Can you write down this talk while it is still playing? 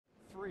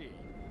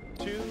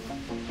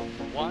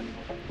Sun,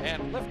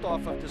 and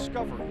liftoff of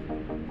Discovery,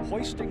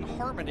 hoisting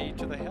harmony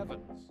to the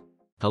heavens.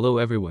 Hello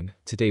everyone,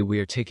 today we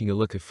are taking a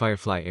look at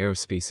Firefly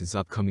Aerospace's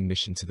upcoming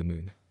mission to the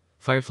moon.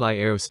 Firefly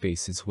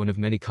Aerospace is one of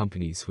many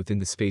companies within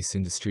the space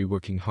industry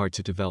working hard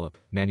to develop,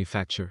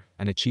 manufacture,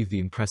 and achieve the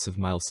impressive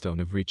milestone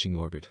of reaching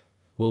orbit.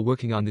 While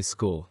working on this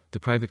goal, the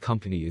private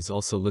company is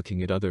also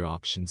looking at other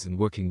options and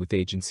working with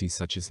agencies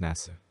such as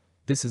NASA.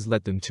 This has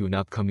led them to an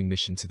upcoming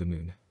mission to the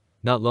moon.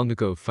 Not long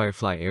ago,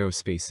 Firefly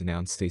Aerospace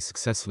announced they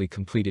successfully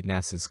completed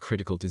NASA's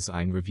critical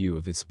design review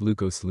of its Blue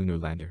Ghost lunar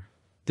lander.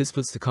 This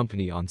puts the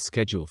company on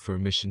schedule for a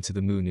mission to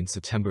the moon in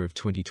September of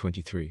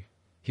 2023.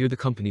 Here the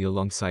company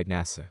alongside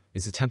NASA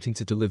is attempting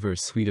to deliver a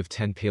suite of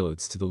 10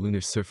 payloads to the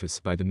lunar surface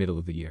by the middle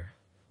of the year.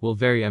 While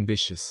very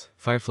ambitious,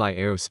 Firefly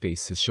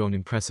Aerospace has shown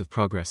impressive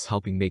progress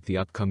helping make the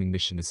upcoming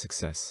mission a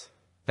success.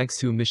 Thanks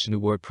to a mission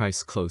award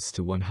price close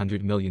to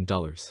 $100 million,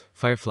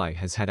 Firefly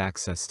has had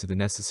access to the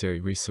necessary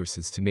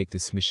resources to make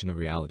this mission a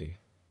reality.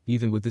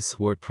 Even with this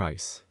award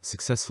price,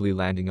 successfully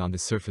landing on the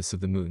surface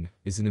of the moon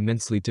is an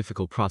immensely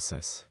difficult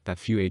process that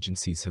few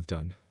agencies have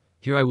done.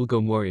 Here I will go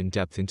more in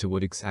depth into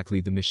what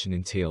exactly the mission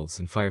entails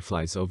and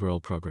Firefly's overall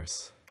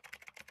progress.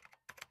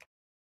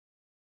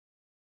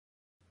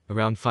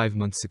 Around 5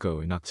 months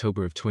ago in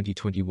October of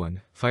 2021,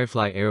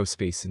 Firefly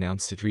Aerospace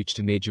announced it reached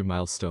a major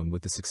milestone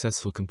with the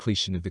successful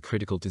completion of the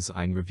Critical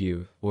Design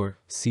Review, or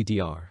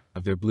CDR,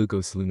 of their Blue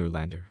Ghost lunar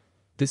lander.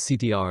 This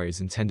CDR is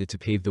intended to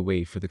pave the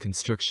way for the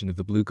construction of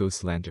the Blue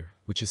Ghost lander,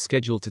 which is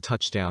scheduled to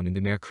touch down in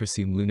the Mare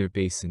Crisium lunar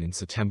basin in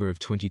September of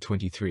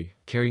 2023,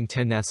 carrying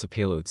 10 NASA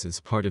payloads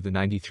as part of the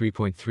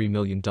 $93.3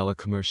 million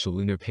Commercial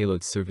Lunar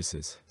Payload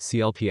Services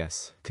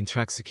 (CLPS)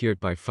 contract secured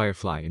by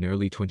Firefly in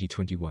early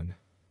 2021.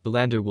 The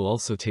lander will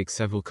also take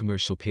several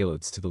commercial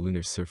payloads to the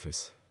lunar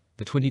surface.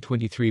 The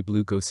 2023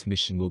 Blue Ghost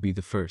mission will be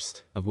the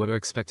first of what are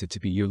expected to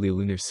be yearly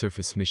lunar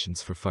surface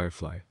missions for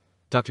Firefly.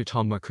 Dr.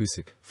 Tom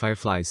Markusik,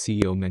 Firefly's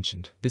CEO,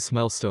 mentioned, "This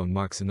milestone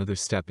marks another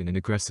step in an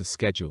aggressive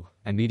schedule,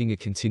 and meeting it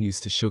continues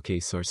to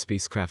showcase our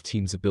spacecraft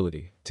team's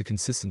ability to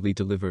consistently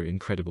deliver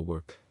incredible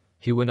work."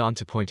 He went on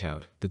to point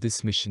out that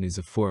this mission is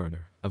a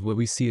forerunner of what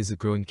we see as a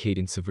growing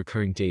cadence of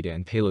recurring data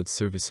and payload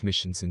service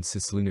missions in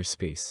cislunar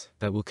space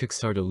that will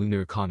kickstart a lunar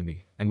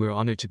economy, and we're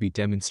honored to be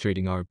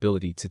demonstrating our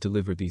ability to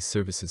deliver these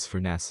services for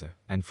NASA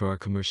and for our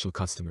commercial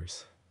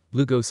customers.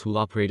 Blue Ghost will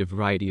operate a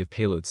variety of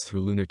payloads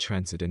through lunar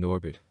transit and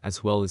orbit,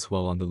 as well as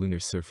while on the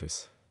lunar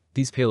surface.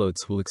 These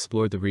payloads will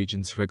explore the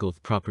region's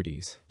regolith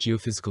properties,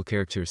 geophysical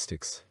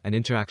characteristics, and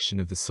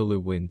interaction of the solar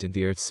wind and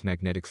the Earth's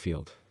magnetic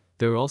field.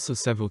 There are also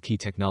several key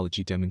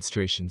technology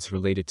demonstrations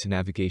related to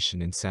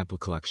navigation and sample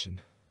collection.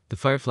 The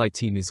Firefly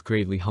team is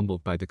greatly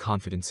humbled by the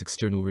confidence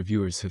external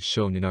reviewers have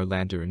shown in our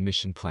lander and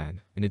mission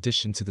plan, in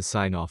addition to the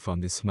sign-off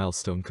on this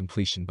milestone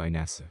completion by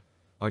NASA.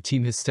 Our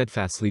team has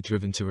steadfastly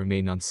driven to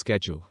remain on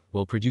schedule,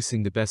 while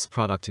producing the best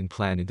product and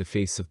plan in the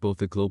face of both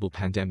the global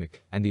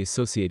pandemic and the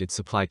associated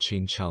supply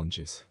chain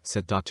challenges,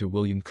 said Dr.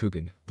 William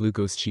Coogan, Blue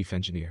Ghost chief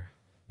engineer.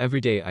 Every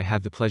day I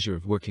have the pleasure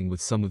of working with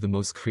some of the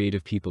most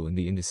creative people in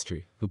the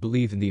industry, who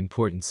believe in the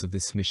importance of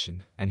this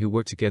mission, and who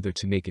work together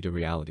to make it a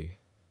reality.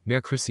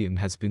 Mare Crisium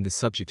has been the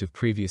subject of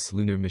previous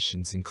lunar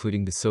missions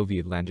including the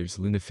Soviet landers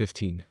Luna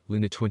 15,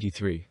 Luna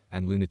 23,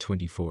 and Luna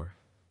 24.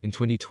 In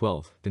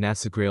 2012, the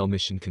NASA Grail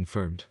mission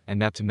confirmed and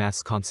mapped a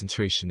mass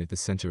concentration at the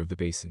center of the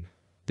basin.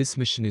 This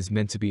mission is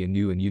meant to be a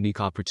new and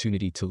unique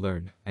opportunity to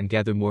learn and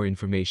gather more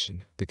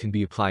information that can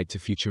be applied to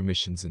future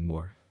missions and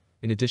more.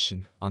 In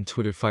addition, on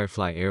Twitter,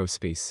 Firefly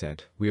Aerospace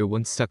said, "We are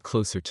one step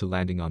closer to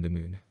landing on the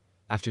moon."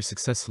 After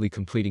successfully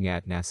completing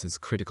at NASA's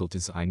Critical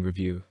Design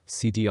Review,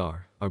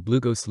 CDR, our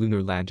Blue Ghost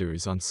lunar lander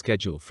is on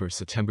schedule for a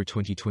September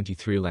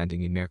 2023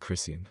 landing in Mare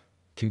Crisium.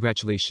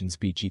 Congratulations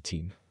BG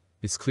team.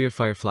 It's clear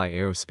Firefly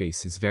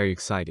Aerospace is very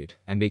excited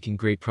and making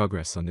great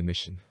progress on the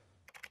mission.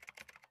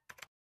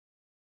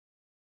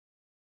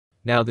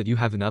 Now that you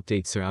have an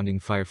update surrounding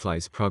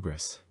Firefly's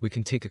progress, we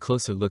can take a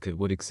closer look at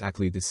what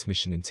exactly this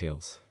mission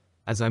entails.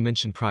 As I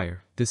mentioned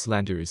prior, this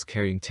lander is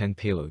carrying 10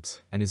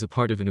 payloads and is a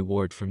part of an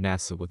award from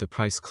NASA with a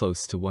price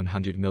close to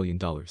 $100 million.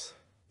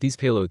 These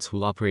payloads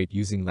will operate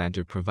using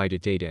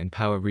lander-provided data and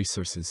power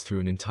resources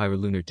through an entire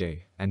lunar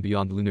day and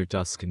beyond lunar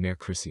dusk in Mare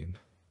Crisium.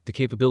 The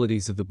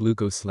capabilities of the Blue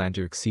Ghost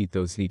lander exceed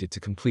those needed to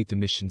complete the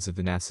missions of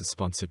the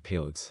NASA-sponsored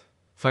payloads.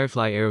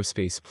 Firefly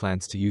Aerospace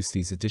plans to use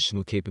these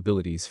additional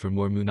capabilities for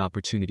more moon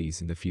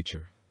opportunities in the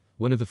future.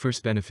 One of the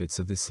first benefits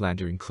of this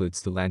lander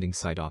includes the landing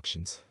site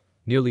options.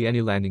 Nearly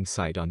any landing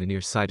site on the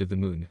near side of the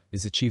moon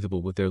is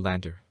achievable with their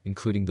lander,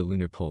 including the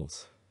lunar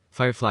poles.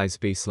 Firefly's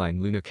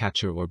baseline lunar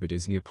capture orbit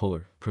is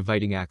near-polar,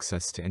 providing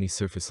access to any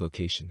surface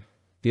location.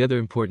 The other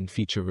important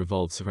feature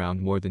revolves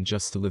around more than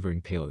just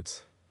delivering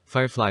payloads.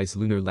 Firefly's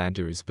lunar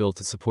lander is built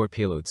to support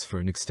payloads for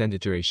an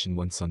extended duration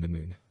once on the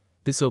moon.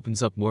 This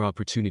opens up more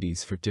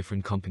opportunities for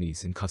different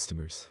companies and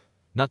customers.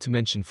 Not to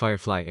mention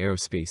Firefly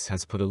Aerospace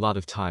has put a lot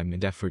of time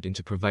and effort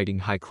into providing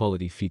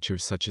high-quality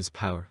features such as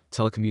power,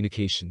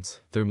 telecommunications,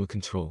 thermal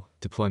control,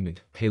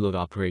 deployment, payload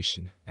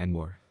operation, and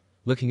more.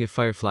 Looking at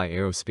Firefly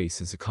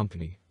Aerospace as a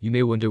company, you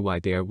may wonder why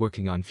they are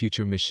working on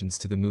future missions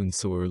to the moon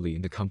so early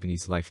in the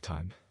company's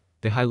lifetime.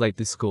 They highlight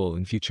this goal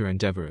in future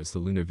endeavor as the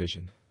lunar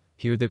vision.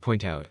 Here they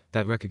point out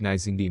that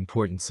recognizing the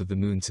importance of the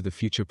moon to the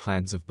future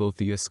plans of both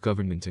the US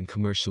government and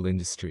commercial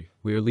industry,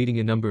 we are leading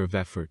a number of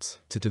efforts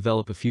to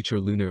develop a future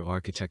lunar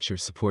architecture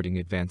supporting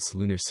advanced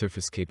lunar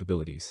surface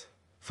capabilities.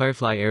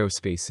 Firefly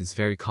Aerospace is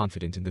very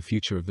confident in the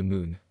future of the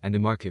moon and a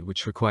market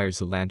which requires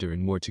a lander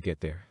and more to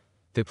get there.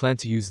 They plan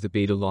to use the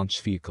Beta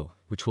launch vehicle,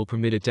 which will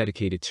permit a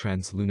dedicated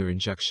trans-lunar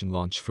injection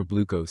launch for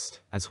Blue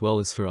Ghost, as well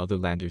as for other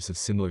landers of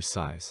similar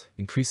size,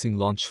 increasing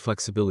launch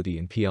flexibility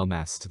and PL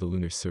mass to the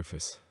lunar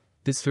surface.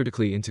 This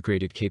vertically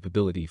integrated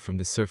capability from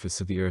the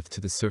surface of the Earth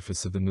to the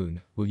surface of the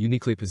moon will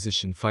uniquely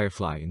position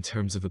Firefly in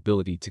terms of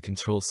ability to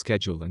control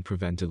schedule and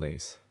prevent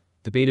delays.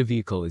 The Beta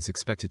vehicle is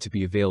expected to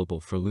be available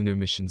for lunar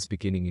missions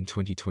beginning in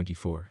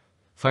 2024.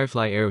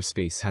 Firefly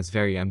Aerospace has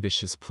very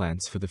ambitious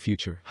plans for the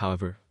future.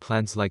 However,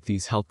 plans like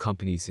these help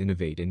companies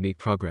innovate and make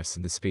progress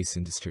in the space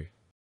industry.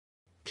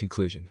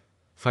 Conclusion.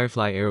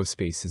 Firefly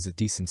Aerospace is a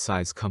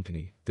decent-sized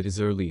company that is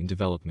early in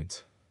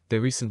development. They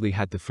recently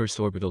had the first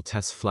orbital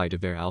test flight of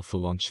their Alpha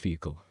launch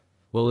vehicle.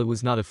 While it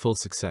was not a full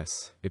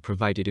success, it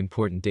provided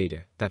important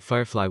data that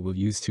Firefly will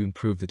use to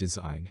improve the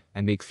design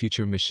and make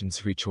future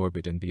missions reach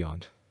orbit and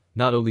beyond.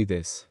 Not only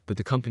this, but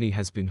the company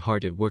has been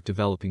hard at work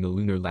developing a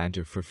lunar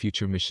lander for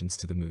future missions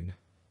to the moon.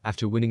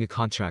 After winning a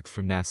contract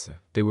from NASA,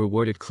 they were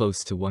awarded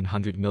close to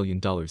 $100 million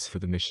for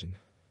the mission.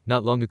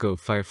 Not long ago,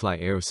 Firefly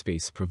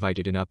Aerospace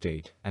provided an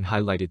update and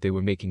highlighted they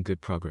were making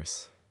good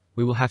progress.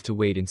 We will have to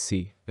wait and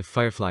see if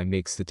Firefly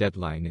makes the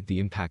deadline and the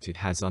impact it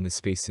has on the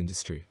space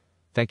industry.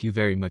 Thank you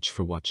very much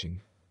for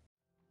watching.